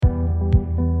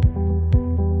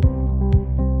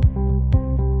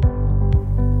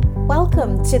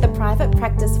Welcome to the Private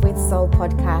Practice with Soul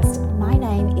podcast. My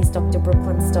name is Dr.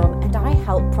 Brooklyn Storm, and I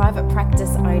help private practice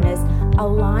owners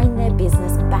align their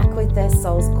business back with their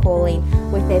soul's calling,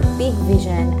 with their big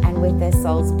vision and with their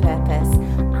soul's purpose.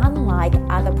 Unlike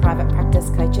other private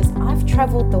practice coaches, I've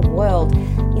traveled the world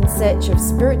in search of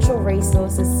spiritual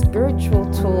resources,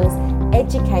 spiritual tools,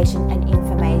 education and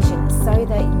information so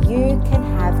that you can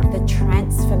have the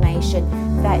transformation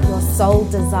that your soul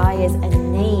desires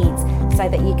and needs so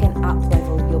that you can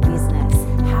up-level your business.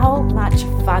 How much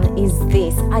fun is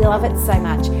this? I love it so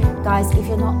much. Guys, if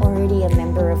you're not already a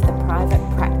member of the Private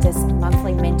Practice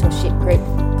Monthly Mentorship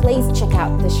Group, please check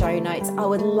out the show notes. I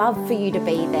would love for you to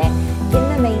be there. In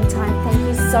the meantime, thank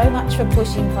you so much for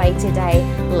pushing play today.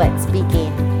 Let's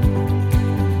begin.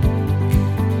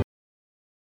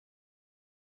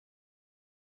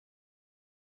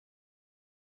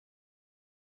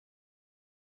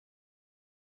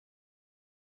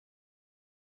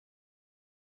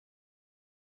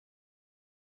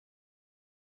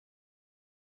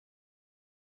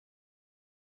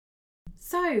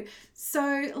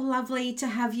 So lovely to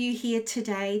have you here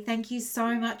today. Thank you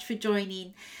so much for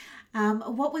joining.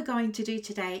 What we're going to do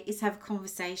today is have a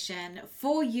conversation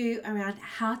for you around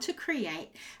how to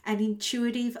create an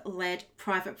intuitive-led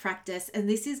private practice. And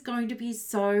this is going to be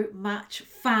so much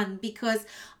fun because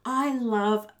I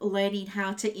love learning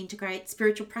how to integrate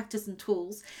spiritual practice and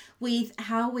tools with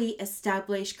how we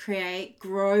establish, create,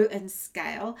 grow, and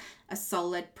scale a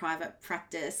soul-led private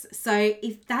practice. So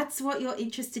if that's what you're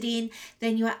interested in,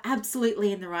 then you are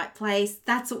absolutely in the right place.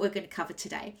 That's what we're going to cover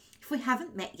today. If we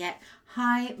haven't met yet,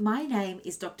 hi, my name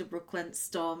is Dr. Brooklyn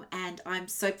Storm, and I'm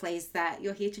so pleased that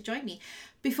you're here to join me.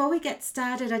 Before we get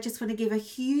started, I just want to give a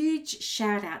huge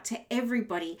shout out to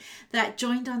everybody that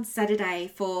joined on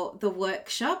Saturday for the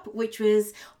workshop, which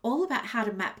was all about how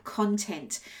to map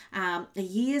content, a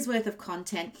year's worth of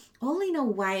content, all in a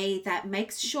way that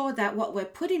makes sure that what we're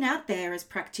putting out there as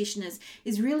practitioners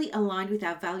is really aligned with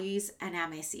our values and our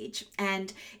message.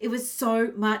 And it was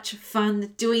so much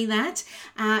fun doing that.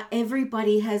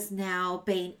 Everybody has now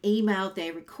been emailed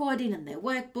their recording and their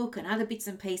workbook and other bits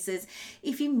and pieces.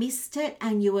 If you missed it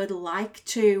and you would like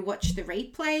to watch the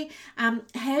replay,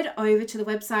 head over to the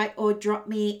website or drop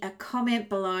me a comment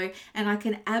below and I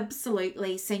can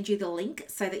absolutely send you the link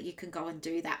so that you can go and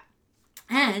do that.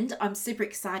 And I'm super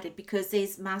excited because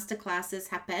these masterclasses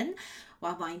happen,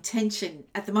 well, my intention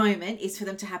at the moment is for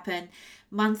them to happen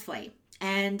monthly.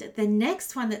 And the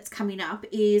next one that's coming up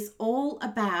is all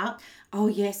about, oh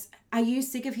yes, are you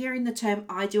sick of hearing the term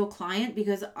ideal client?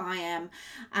 Because I am.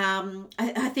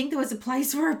 I think there was a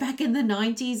place for it back in the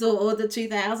 90s or the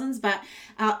 2000s, but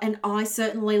and I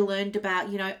certainly learned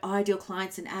about, ideal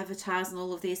clients and avatars and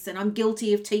all of this, and I'm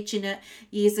guilty of teaching it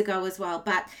years ago as well.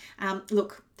 But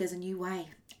look, there's a new way.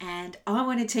 And I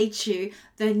want to teach you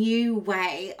the new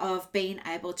way of being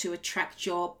able to attract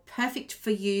your perfect for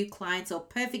you clients or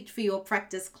perfect for your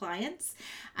practice clients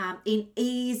in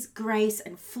ease, grace,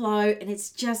 and flow. And it's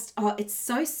just, it's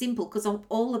so simple because I'm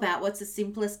all about what's the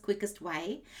simplest, quickest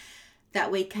way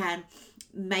that we can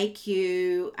make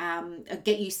you,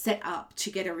 get you set up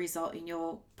to get a result in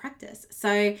your practice.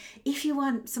 So if you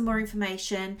want some more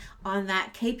information on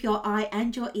that, keep your eye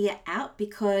and your ear out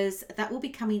because that will be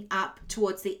coming up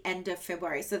towards the end of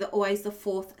February. So they're always the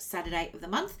fourth Saturday of the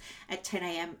month at 10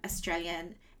 a.m.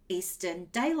 Australian Eastern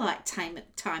Daylight Time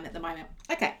at the moment.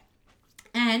 Okay.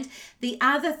 And the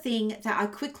other thing that I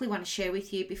quickly want to share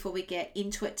with you before we get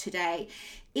into it today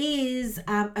is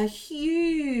a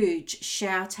huge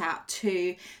shout out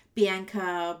to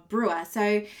Bianca Brewer.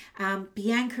 So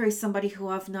Bianca is somebody who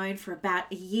I've known for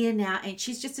about a year now, and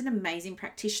she's just an amazing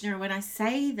practitioner. And when I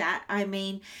say that, I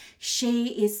mean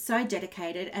she is so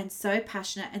dedicated and so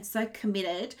passionate and so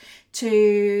committed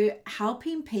to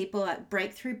helping people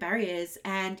break through barriers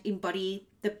and embody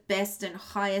the best and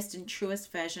highest and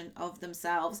truest version of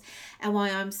themselves. And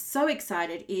why I'm so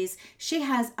excited is she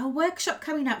has a workshop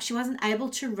coming up. She wasn't able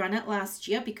to run it last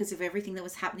year because of everything that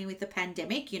was happening with the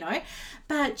pandemic,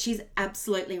 but she's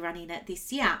absolutely running it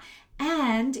this year.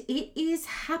 And it is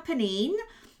happening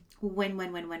when,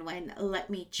 let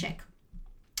me check.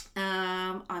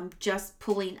 I'm just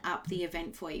pulling up the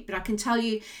event for you, but I can tell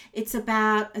you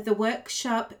the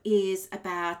workshop is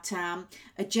about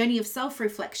a journey of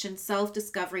self-reflection,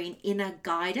 self-discovery, and inner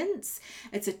guidance.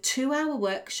 It's a 2-hour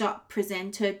workshop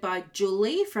presented by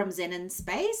Julie from Zen and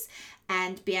Space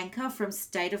and Bianca from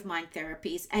State of Mind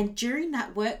Therapies. And during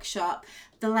that workshop,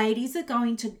 the ladies are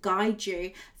going to guide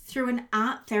you through an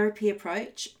art therapy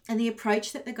approach. And the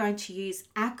approach that they're going to use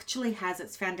actually has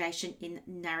its foundation in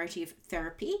narrative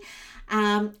therapy.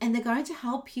 And they're going to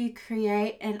help you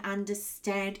create and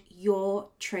understand your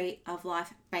tree of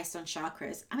life based on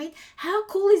chakras. I mean, how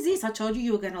cool is this? I told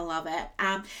you were going to love it.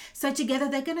 So together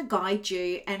they're going to guide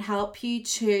you and help you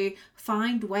to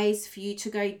find ways for you to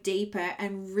go deeper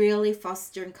and really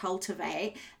foster and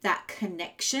cultivate that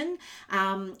connection,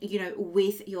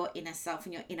 with your inner self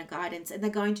and your inner guidance. And they're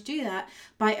going to do that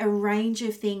by a range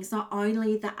of things, not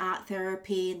only the art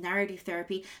therapy and narrative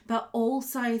therapy, but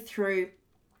also through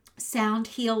sound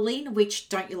healing, which,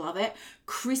 don't you love it,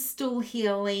 crystal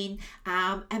healing,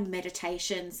 and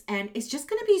meditations. And it's just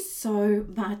going to be so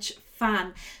much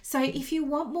fun. So if you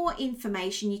want more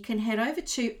information, you can head over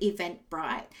to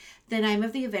Eventbrite. The name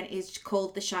of the event is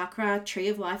called the Chakra Tree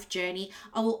of Life Journey.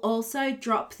 I will also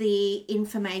drop the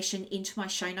information into my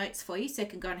show notes for you, so you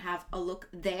can go and have a look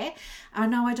there. I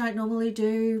know I don't normally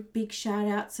do big shout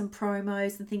outs and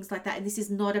promos and things like that, and this is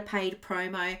not a paid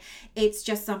promo. It's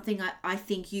just something I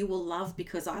think you will love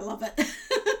because I love it.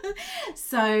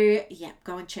 So yeah,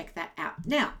 go and check that out.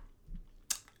 Now,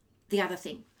 the other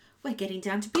thing, we're getting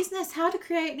down to business. How to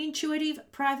create an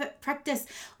intuitive private practice.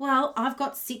 Well, I've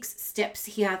got 6 steps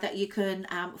here that you can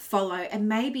follow. And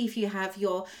maybe if you have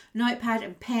your notepad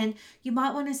and pen, you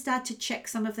might want to start to check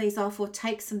some of these off or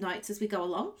take some notes as we go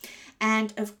along.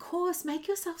 And of course, make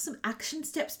yourself some action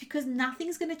steps, because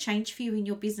nothing's going to change for you in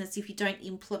your business if you don't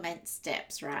implement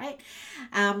steps, right?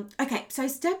 Okay, so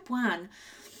step 1.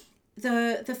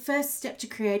 The first step to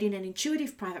creating an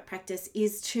intuitive private practice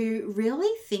is to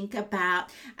really think about,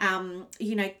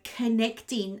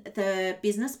 connecting the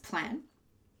business plan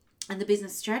and the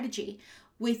business strategy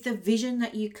with the vision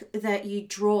that you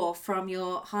draw from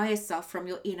your higher self, from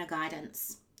your inner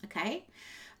guidance. Okay,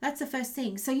 that's the first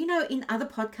thing. So, in other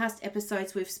podcast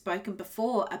episodes, we've spoken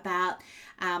before about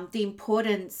the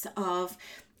importance of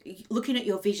looking at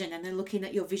your vision and then looking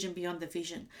at your vision beyond the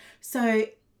vision. So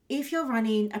if you're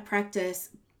running a practice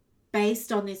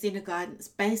based on this inner guidance,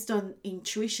 based on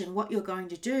intuition, what you're going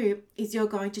to do is you're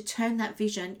going to turn that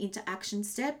vision into action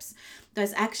steps.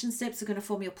 Those action steps are going to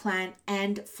form your plan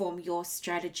and form your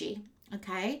strategy.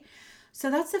 Okay,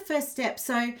 so that's the first step.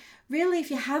 So really,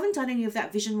 if you haven't done any of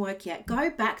that vision work yet, go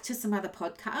back to some other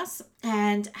podcasts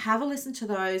and have a listen to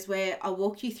those where I'll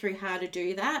walk you through how to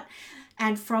do that.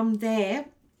 And from there,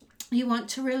 you want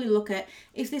to really look at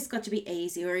if this got to be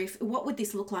easy, or what would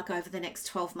this look like over the next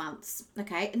 12 months.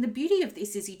 Okay, and the beauty of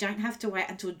this is you don't have to wait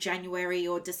until January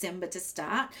or December to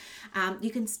start.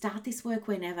 You can start this work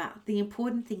whenever. The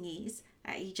important thing is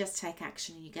you just take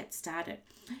action and you get started.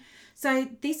 So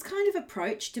this kind of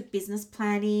approach to business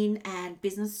planning and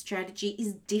business strategy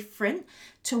is different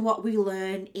to what we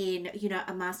learn in,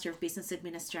 a Master of Business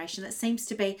Administration. That seems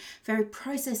to be very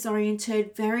process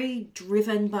oriented, very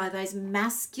driven by those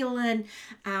masculine,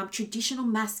 traditional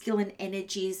masculine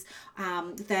energies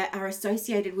that are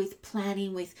associated with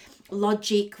planning, with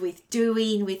logic, with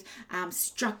doing, with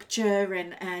structure,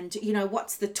 and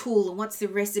what's the tool and what's the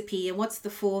recipe and what's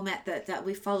the format that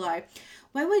we follow.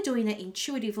 When we're doing it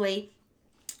intuitively,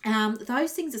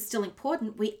 those things are still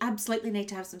important. We absolutely need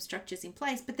to have some structures in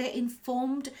place, but they're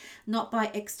informed not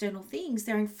by external things.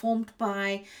 They're informed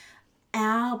by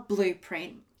our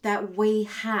blueprint that we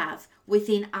have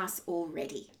within us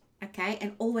already. Okay,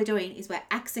 and all we're doing is we're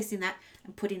accessing that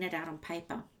and putting it out on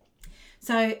paper.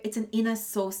 So it's an inner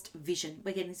sourced vision.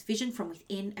 We're getting this vision from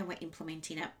within and we're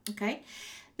implementing it. Okay.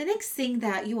 The next thing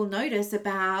that you will notice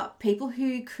about people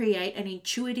who create an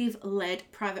intuitive-led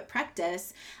private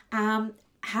practice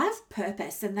have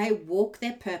purpose, and they walk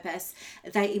their purpose.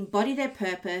 They embody their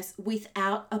purpose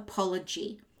without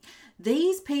apology.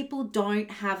 These people don't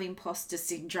have imposter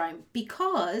syndrome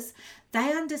because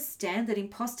they understand that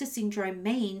imposter syndrome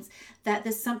means that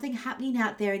there's something happening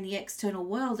out there in the external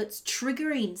world that's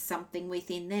triggering something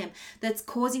within them, that's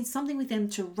causing something within them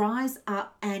to rise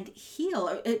up and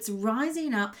heal. It's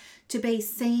rising up to be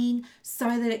seen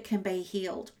so that it can be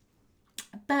healed.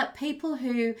 But people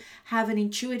who have an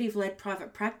intuitive-led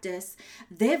private practice,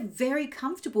 they're very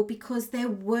comfortable because they're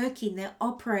working, they're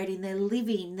operating, they're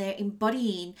living, they're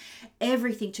embodying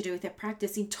everything to do with their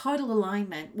practice in total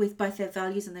alignment with both their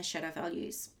values and their shadow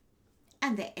values.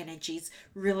 And their energy's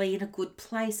really in a good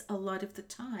place a lot of the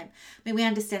time. I mean, we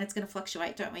understand it's going to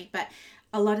fluctuate, don't we? But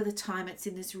a lot of the time it's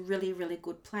in this really, really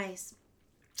good place.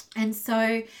 And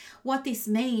so what this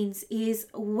means is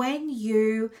when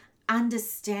you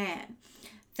understand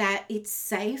that it's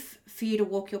safe for you to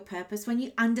walk your purpose, when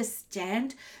you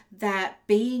understand that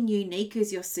being unique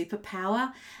is your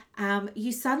superpower,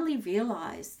 you suddenly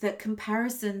realize that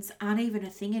comparisons aren't even a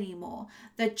thing anymore,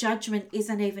 that judgment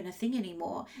isn't even a thing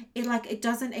anymore. It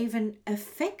doesn't even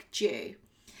affect you.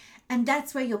 And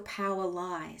that's where your power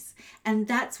lies. And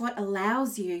that's what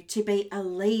allows you to be a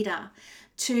leader,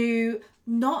 to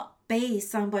not be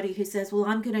somebody who says, well,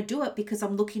 I'm going to do it because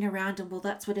I'm looking around and, well,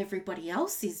 that's what everybody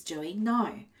else is doing.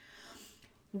 No.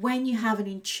 When you have an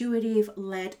intuitive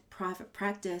led private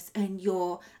practice and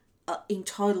you're in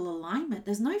total alignment,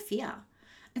 there's no fear.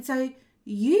 And so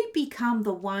you become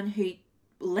the one who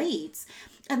leads.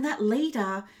 And that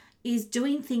leader is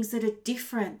doing things that are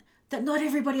different, that not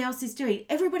everybody else is doing.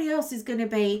 Everybody else is going to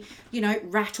be,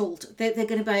 rattled. They're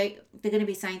going to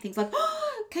be saying things like,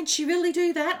 oh, can she really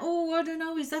do that? Oh, I don't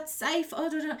know. Is that safe? I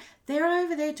don't know. They're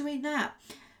over there doing that.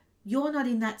 You're not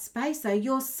in that space, though.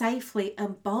 You're safely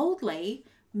and boldly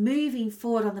moving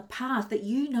forward on the path that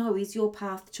you know is your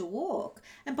path to walk.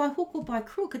 And by hook or by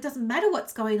crook, it doesn't matter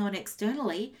what's going on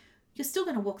externally. You're still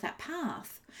going to walk that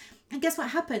path. And guess what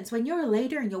happens? When you're a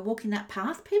leader and you're walking that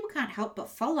path, people can't help but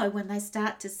follow when they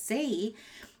start to see,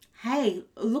 hey,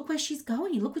 look where she's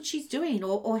going, look what she's doing,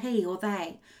 or he or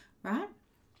they, right?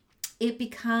 It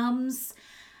becomes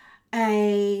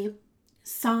a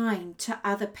sign to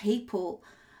other people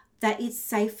that it's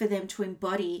safe for them to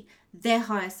embody their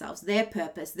higher selves, their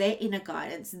purpose, their inner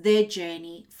guidance, their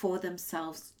journey for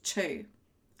themselves too,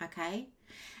 okay?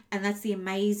 And that's the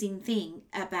amazing thing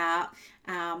about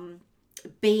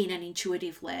being an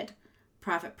intuitive-led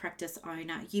private practice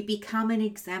owner. You become an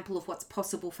example of what's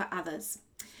possible for others.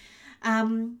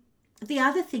 The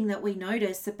other thing that we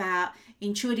notice about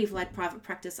intuitive-led private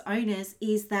practice owners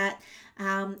is that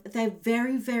they're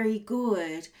very, very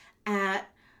good at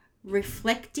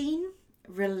reflecting,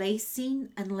 releasing,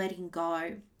 and letting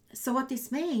go. So what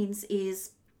this means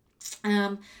is,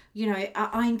 I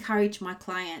encourage my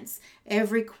clients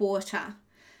every quarter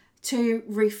to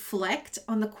reflect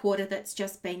on the quarter that's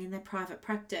just been in their private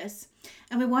practice.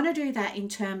 And we want to do that in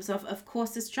terms of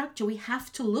course, the structure. We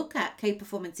have to look at key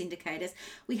performance indicators.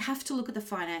 We have to look at the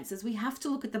finances. We have to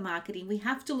look at the marketing. We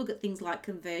have to look at things like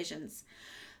conversions.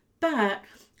 But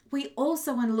we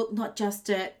also want to look not just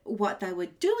at what they were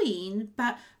doing,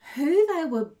 but who they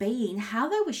were being, how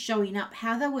they were showing up,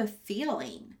 how they were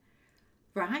feeling,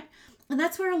 right? And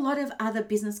that's where a lot of other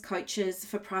business coaches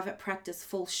for private practice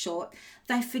fall short.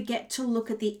 They forget to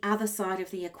look at the other side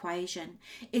of the equation.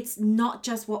 It's not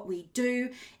just what we do,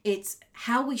 it's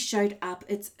how we showed up,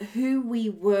 it's who we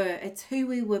were, it's who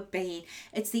we were being,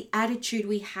 it's the attitude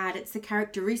we had, it's the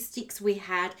characteristics we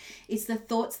had, it's the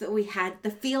thoughts that we had,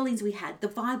 the feelings we had, the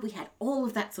vibe we had, all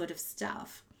of that sort of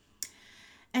stuff.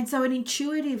 And so an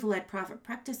intuitive-led private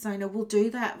practice owner will do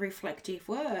that reflective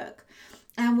work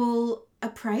and will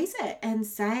appraise it and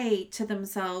say to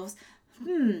themselves,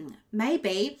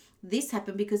 maybe this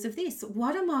happened because of this.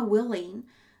 What am I willing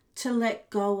to let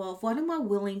go of? What am I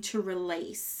willing to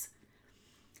release?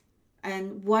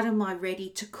 And what am I ready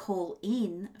to call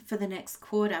in for the next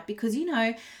quarter? Because,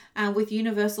 with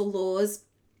universal laws,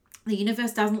 the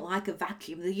universe doesn't like a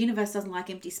vacuum. The universe doesn't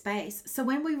like empty space. So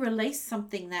when we release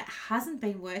something that hasn't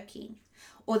been working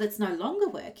or that's no longer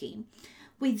working,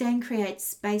 we then create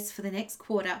space for the next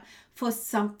quarter for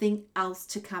something else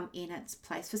to come in its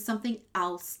place, for something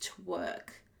else to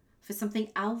work, for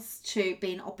something else to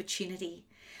be an opportunity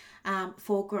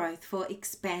for growth, for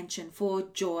expansion, for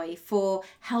joy, for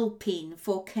helping,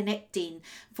 for connecting,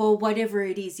 for whatever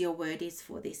it is your word is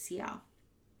for this year.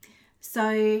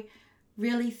 So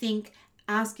really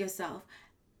ask yourself,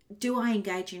 do I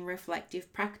engage in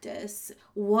reflective practice?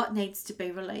 What needs to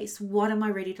be released? What am I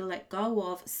ready to let go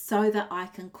of so that I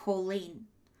can call in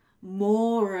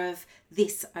more of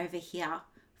this over here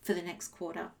for the next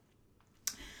quarter?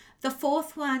 The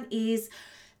fourth one is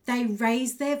they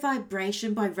raise their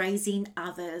vibration by raising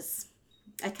others.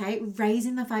 Okay,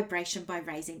 raising the vibration by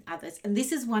raising others. And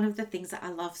this is one of the things that I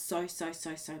love so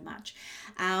much.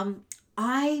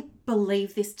 I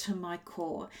believe this to my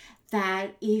core,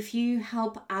 that if you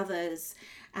help others,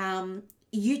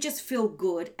 you just feel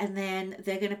good, and then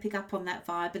they're going to pick up on that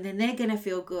vibe, and then they're going to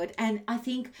feel good. And I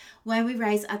think when we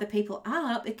raise other people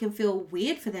up, it can feel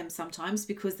weird for them sometimes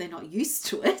because they're not used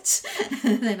to it.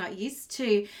 They're not used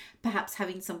to perhaps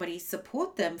having somebody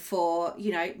support them for,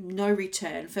 no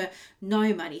return, for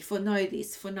no money, for no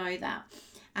this, for no that.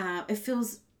 It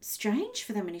feels strange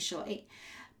for them initially.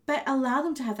 But allow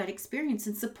them to have that experience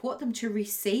and support them to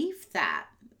receive that,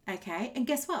 okay? And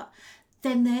guess what?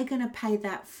 then they're going to pay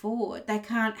that forward. They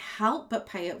can't help but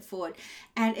pay it forward.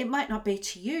 And it might not be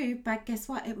to you, but guess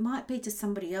what? It might be to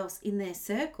somebody else in their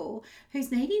circle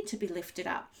who's needing to be lifted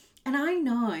up. And I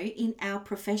know in our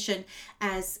profession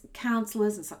as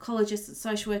counselors and psychologists and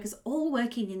social workers, all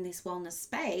working in this wellness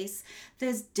space,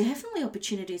 there's definitely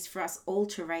opportunities for us all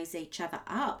to raise each other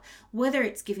up, whether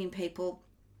it's giving people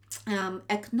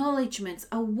acknowledgements,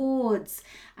 awards,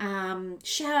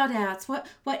 shout outs,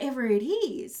 whatever it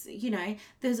is,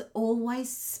 there's always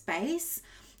space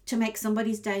to make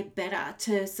somebody's day better,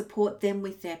 to support them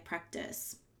with their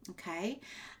practice. Okay.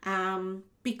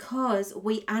 Because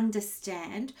we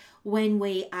understand when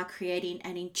we are creating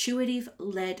an intuitive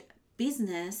led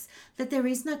business that there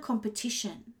is no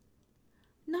competition.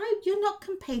 No, you're not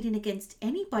competing against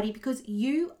anybody, because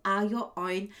you are your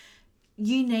own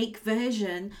unique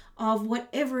version of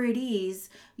whatever it is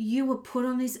you were put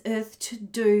on this earth to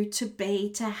do, to be,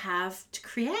 to have, to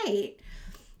create.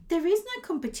 There is no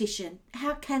competition.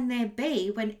 How can there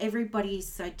be when everybody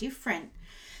is so different?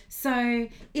 So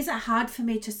is it hard for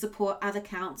me to support other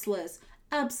counselors?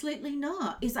 Absolutely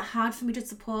not. Is it hard for me to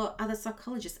support other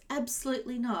psychologists?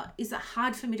 Absolutely not. Is it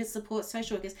hard for me to support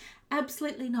social workers?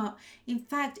 Absolutely not. In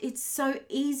fact, it's so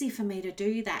easy for me to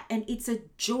do that. And it's a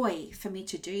joy for me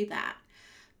to do that,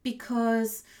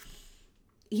 because,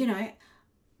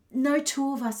 no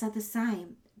two of us are the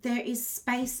same. There is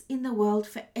space in the world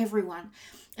for everyone.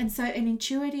 And so an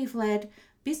intuitive led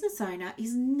business owner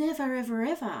is never, ever,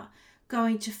 ever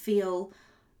going to feel,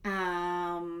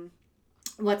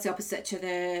 what's the opposite to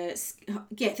they're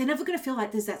never going to feel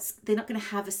like they're not going to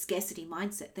have a scarcity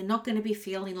mindset. They're not going to be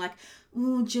feeling like,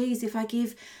 oh geez, if I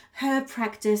give her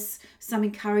practice some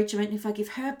encouragement, if I give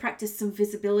her practice some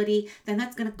visibility, then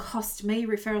that's going to cost me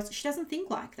referrals. She doesn't think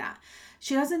like that.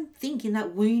 She doesn't think in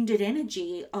that wounded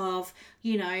energy of,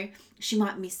 she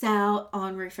might miss out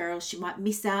on referrals. She might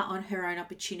miss out on her own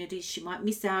opportunities. She might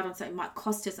miss out on something that might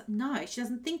cost her something. No, she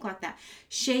doesn't think like that.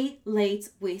 She leads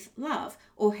with love,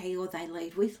 or he or they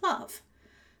lead with love,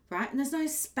 right? And there's no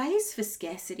space for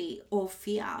scarcity or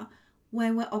fear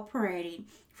when we're operating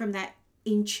from that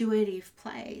intuitive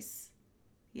place.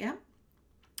 Yeah.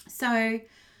 So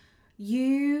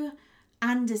you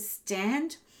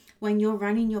understand when you're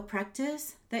running your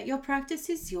practice that your practice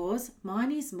is yours,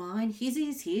 mine is mine, his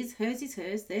is his, hers is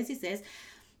hers, theirs is theirs.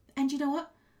 And you know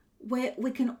what? We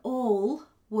can all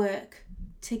work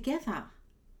together.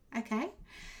 Okay?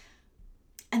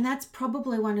 And that's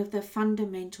probably one of the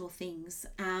fundamental things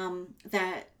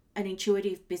that an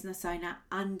intuitive business owner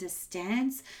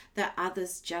understands that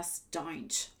others just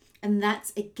don't. And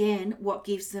that's, again, what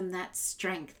gives them that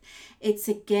strength. It's,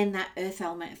 again, that earth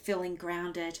element of feeling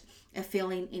grounded, of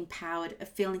feeling empowered, of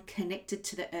feeling connected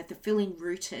to the earth, of feeling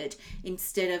rooted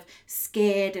instead of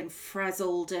scared and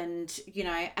frazzled and,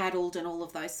 addled and all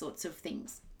of those sorts of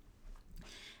things.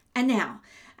 And now,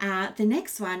 the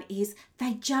next one is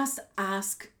they just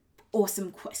ask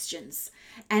awesome questions,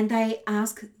 and they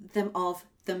ask them of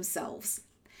themselves.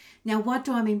 Now, what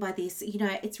do I mean by this?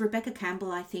 It's Rebecca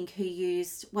Campbell, I think, who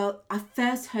used, I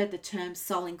first heard the term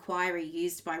soul inquiry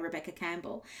used by Rebecca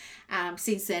Campbell.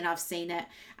 Since then, I've seen it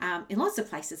in lots of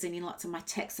places and in lots of my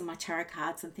texts and my tarot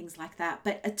cards and things like that.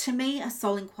 But to me, a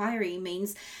soul inquiry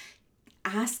means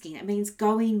asking. It means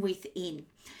going within.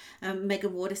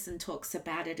 Megan Waterson talks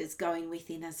about it as going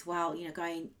within as well,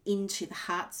 going into the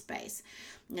heart space.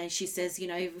 She says,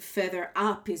 further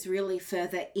up is really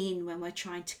further in when we're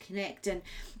trying to connect. And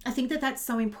I think that that's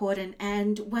so important.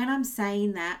 And when I'm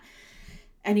saying that,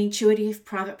 an intuitive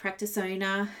private practice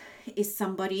owner is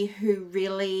somebody who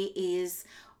really is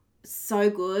so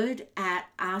good at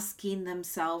asking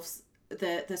themselves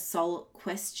the soul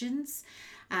questions.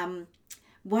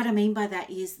 What I mean by that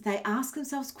is they ask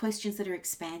themselves questions that are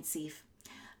expansive.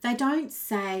 They don't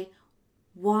say,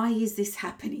 why is this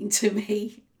happening to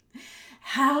me?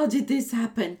 How did this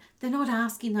happen? They're not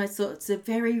asking those sorts of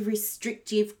very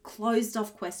restrictive, closed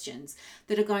off questions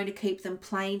that are going to keep them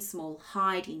playing small,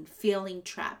 hiding, feeling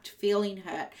trapped, feeling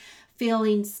hurt,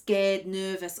 feeling scared,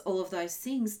 nervous, all of those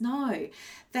things. No,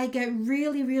 they get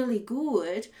really, really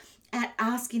good at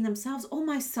asking themselves,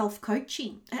 almost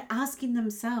self-coaching, at asking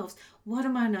themselves, what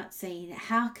am I not seeing?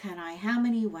 How can I? How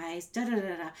many ways?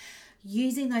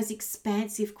 Using those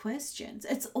expansive questions.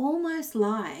 It's almost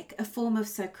like a form of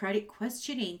Socratic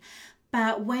questioning.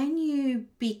 But when you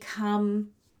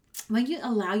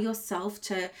allow yourself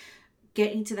to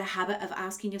get into the habit of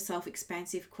asking yourself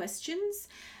expansive questions,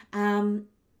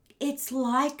 it's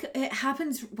like it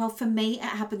happens, for me, it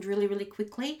happened really, really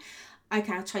quickly.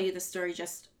 Okay, I'll tell you the story,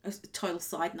 just a total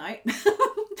side note.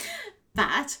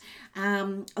 But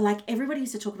like everybody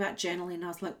used to talk about journaling, and I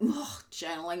was like, oh,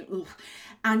 journaling, ugh.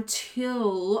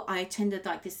 Until I attended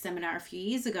like this seminar a few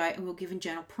years ago, and we were given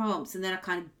journal prompts, and then I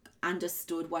kind of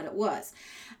understood what it was.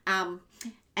 Um,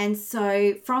 and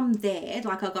so from there,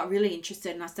 like I got really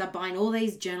interested and I started buying all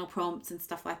these journal prompts and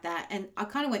stuff like that. And I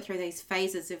kind of went through these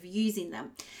phases of using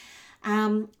them.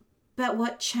 Um, but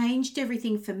what changed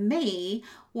everything for me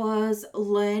was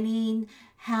learning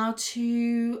how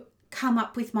to come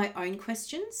up with my own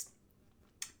questions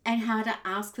and how to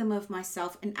ask them of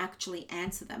myself and actually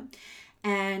answer them.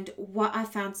 And what I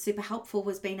found super helpful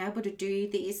was being able to do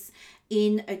this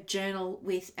in a journal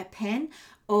with a pen,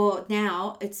 or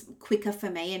now it's quicker for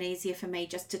me and easier for me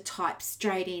just to type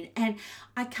straight in. And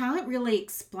I can't really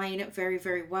explain it very,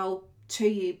 very well to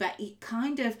you, but it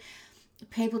kind of,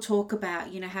 people talk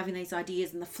about, having these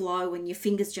ideas and the flow and your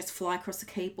fingers just fly across the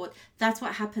keyboard. That's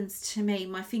what happens to me.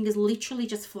 My fingers literally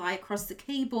just fly across the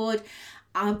keyboard.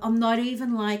 I'm not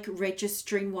even like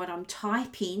registering what I'm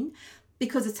typing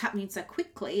because it's happening so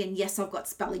quickly. And yes, I've got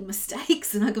spelling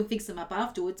mistakes and I can fix them up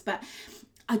afterwards, but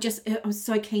I'm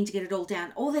so keen to get it all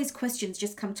down. All these questions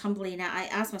just come tumbling out. I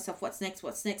ask myself, what's next?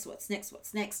 What's next? What's next?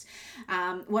 What's next?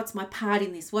 What's my part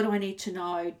in this? What do I need to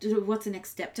know? What's the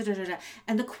next step?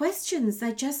 And the questions,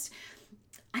 I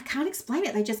can't explain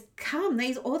it. They just come.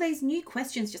 All these new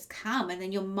questions just come, and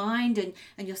then your mind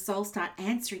and your soul start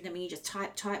answering them, and you just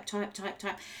type.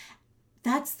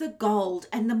 That's the gold.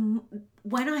 And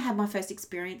when I had my first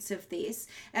experience of this,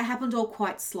 it happened all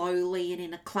quite slowly and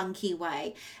in a clunky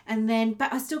way.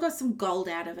 But I still got some gold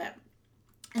out of it.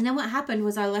 And then what happened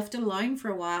was I left it alone for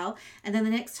a while. And then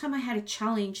the next time I had a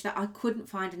challenge that I couldn't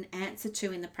find an answer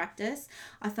to in the practice,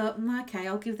 I thought, okay,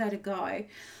 I'll give that a go.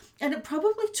 And it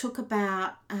probably took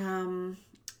about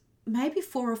maybe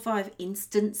 4 or 5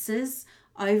 instances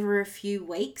over a few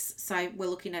weeks. So we're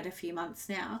looking at a few months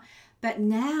now. But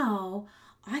now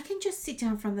I can just sit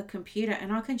down from the computer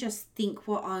and I can just think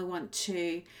what I want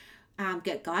to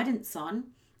get guidance on,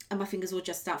 and my fingers will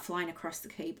just start flying across the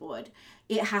keyboard.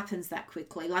 It happens that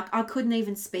quickly. Like I couldn't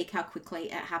even speak how quickly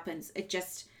it happens. It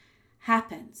just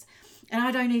happens. And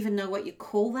I don't even know what you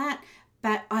call that,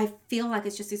 but I feel like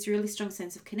it's just this really strong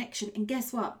sense of connection. And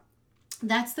guess what?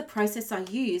 That's the process I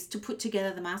used to put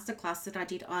together the masterclass that I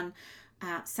did on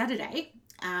Saturday.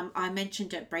 I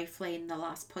mentioned it briefly in the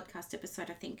last podcast episode,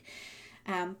 I think.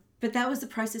 But that was the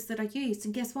process that I used.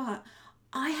 And guess what?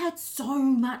 I had so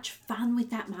much fun with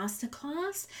that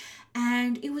masterclass,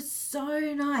 and it was so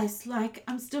nice. Like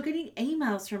I'm still getting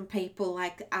emails from people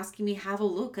like asking me have a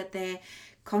look at their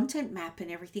content map and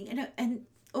everything, and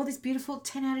all this beautiful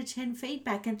 10 out of 10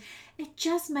 feedback, and it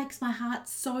just makes my heart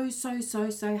so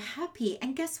happy.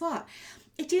 And guess what?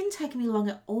 It didn't take me long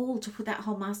at all to put that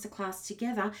whole masterclass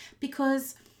together,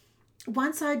 because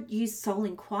once I'd used soul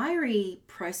inquiry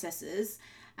processes,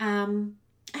 I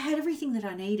had everything that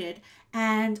I needed,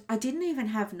 and I didn't even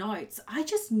have notes. I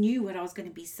just knew what I was going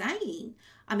to be saying.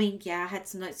 I mean, yeah, I had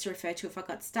some notes to refer to if I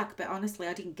got stuck, but honestly,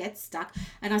 I didn't get stuck.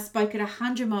 And I spoke at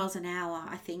 100 miles an hour,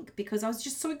 I think, because I was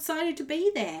just so excited to be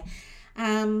there.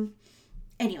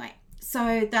 Anyway,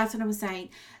 so that's what I was saying.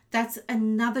 That's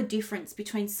another difference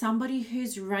between somebody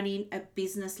who's running a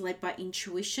business led by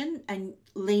intuition and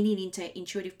leaning into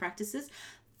intuitive practices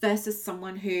versus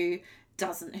someone who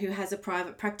doesn't, who has a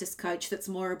private practice coach that's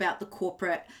more about the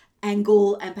corporate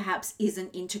angle and perhaps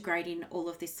isn't integrating all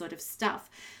of this sort of stuff.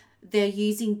 They're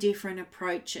using different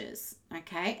approaches,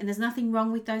 okay? And there's nothing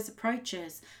wrong with those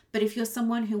approaches. But if you're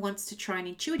someone who wants to try an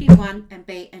intuitive one and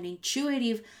be an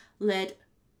intuitive-led,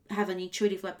 have an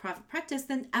intuitive-led private practice,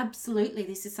 then absolutely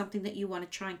this is something that you want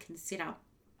to try and consider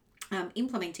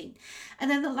implementing. And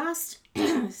then the last,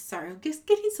 sorry, I'm just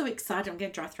getting so excited, I'm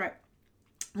getting dry throat.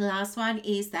 The last one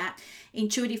is that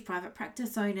intuitive private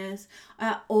practice owners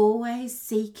are always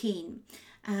seeking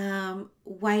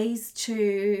ways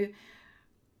to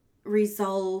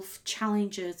resolve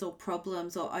challenges or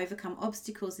problems or overcome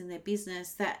obstacles in their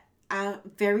business that are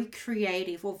very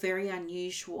creative or very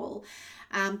unusual.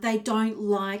 They don't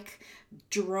like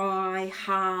dry,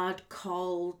 hard,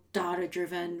 cold,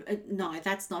 data-driven. No,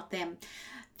 that's not them.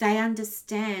 They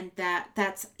understand that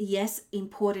that's, yes,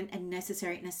 important and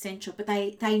necessary and essential, but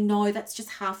they know that's just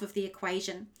half of the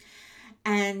equation.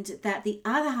 And that the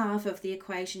other half of the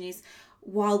equation is,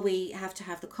 while we have to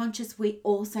have the conscious, we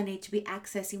also need to be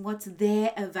accessing what's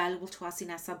there available to us in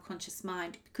our subconscious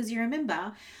mind. Because you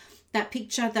remember that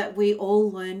picture that we all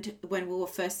learned when we were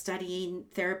first studying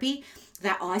therapy,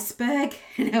 that iceberg,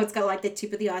 and how it's got like the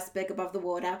tip of the iceberg above the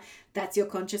water, that's your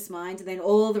conscious mind. And then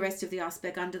all the rest of the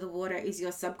iceberg under the water is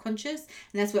your subconscious.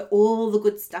 And that's where all the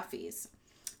good stuff is.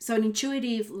 So an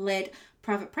intuitive-led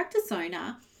private practice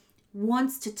owner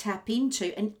wants to tap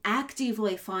into and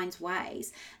actively finds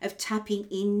ways of tapping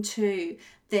into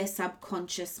their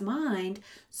subconscious mind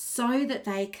so that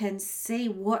they can see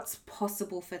what's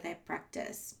possible for their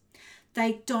practice.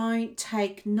 They don't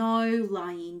take no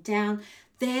lying down.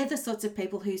 They're the sorts of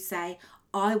people who say,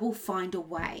 I will find a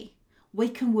way. We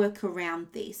can work around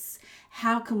this.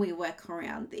 How can we work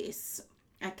around this?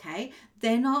 Okay.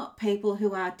 They're not people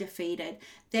who are defeated.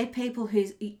 They're people who,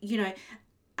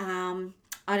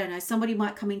 I don't know, somebody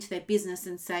might come into their business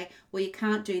and say, well, you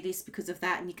can't do this because of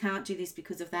that, and you can't do this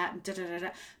because of that, and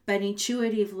da-da-da-da. But an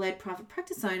intuitive-led private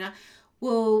practice owner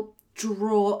will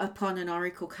draw upon an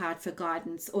oracle card for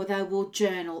guidance, or they will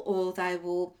journal, or they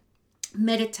will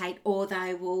meditate, or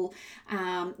they will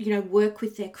work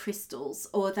with their crystals,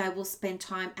 or they will spend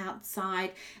time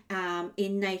outside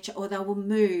in nature, or they will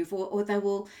move, or they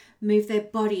will move their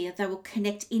body, or they will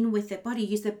connect in with their body,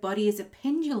 use their body as a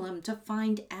pendulum to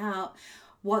find out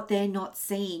what they're not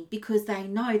seeing, because they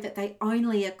know that they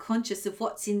only are conscious of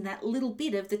what's in that little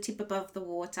bit of the tip above the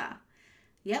water.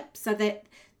 Yep, so that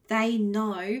they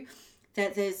know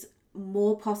that there's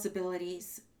more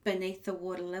possibilities beneath the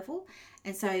water level,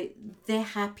 and so they're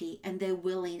happy and they're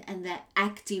willing and they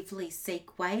actively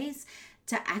seek ways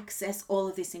to access all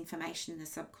of this information in the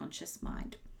subconscious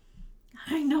mind.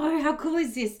 I know, how cool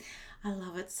is this? I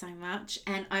love it so much,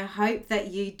 and I hope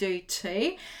that you do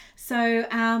too. So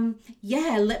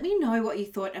let me know what you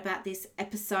thought about this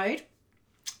episode.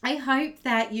 I hope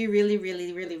that you really,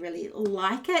 really, really, really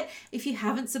like it. If you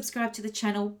haven't subscribed to the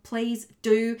channel, please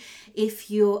do. If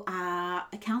you are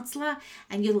a counsellor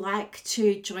and you like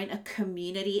to join a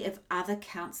community of other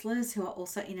counsellors who are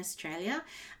also in Australia,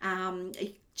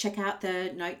 check out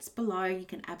the notes below. You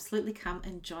can absolutely come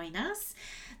and join us.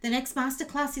 The next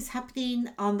masterclass is happening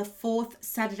on the 4th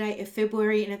Saturday of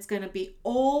February, and it's going to be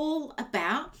all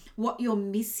about what you're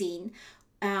missing,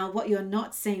 what you're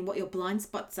not seeing, what your blind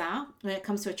spots are when it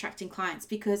comes to attracting clients,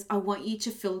 because I want you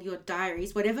to fill your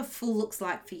diaries, whatever full looks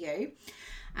like for you.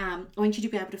 I want you to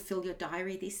be able to fill your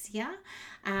diary this year,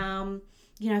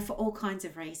 for all kinds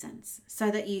of reasons,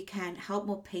 so that you can help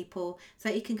more people, so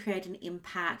that you can create an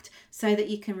impact, so that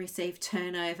you can receive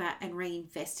turnover and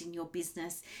reinvest in your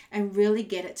business and really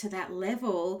get it to that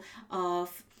level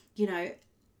of,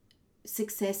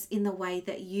 success in the way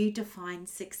that you define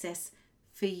success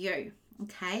for you.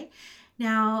 Okay.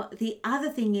 Now, the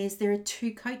other thing is there are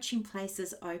 2 coaching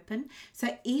places open.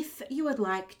 So if you would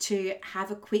like to have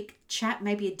a quick chat,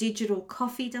 maybe a digital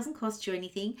coffee, doesn't cost you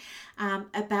anything,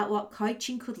 about what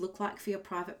coaching could look like for your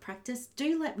private practice,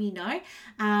 do let me know.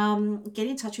 Get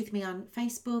in touch with me on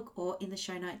Facebook or in the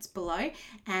show notes below,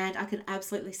 and I can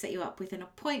absolutely set you up with an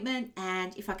appointment.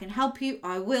 And if I can help you,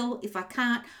 I will. If I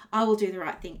can't, I will do the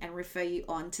right thing and refer you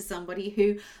on to somebody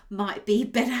who might be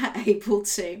better able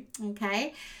to.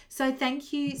 Okay. So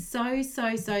thank you so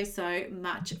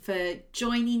much for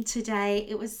joining today.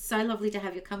 It was so lovely to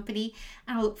have your company,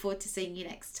 and I look forward to seeing you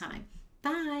next time.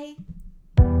 Bye.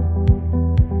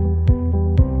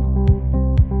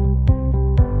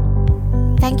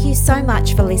 Thank you so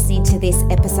much for listening to this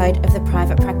episode of the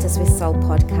Private Practice with Soul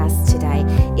podcast today.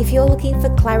 If you're looking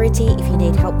for clarity, if you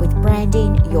need help with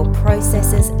branding, your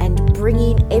processes, and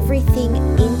bringing everything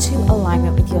into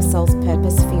alignment with your soul's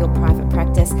purpose for your private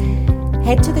practice,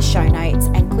 head to the show notes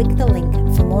and click the link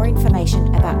for more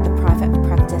information about the Private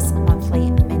Practice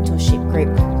Monthly Mentorship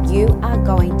Group. You are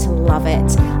going to love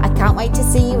it. I can't wait to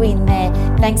see you in there.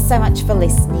 Thanks so much for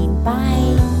listening. Bye.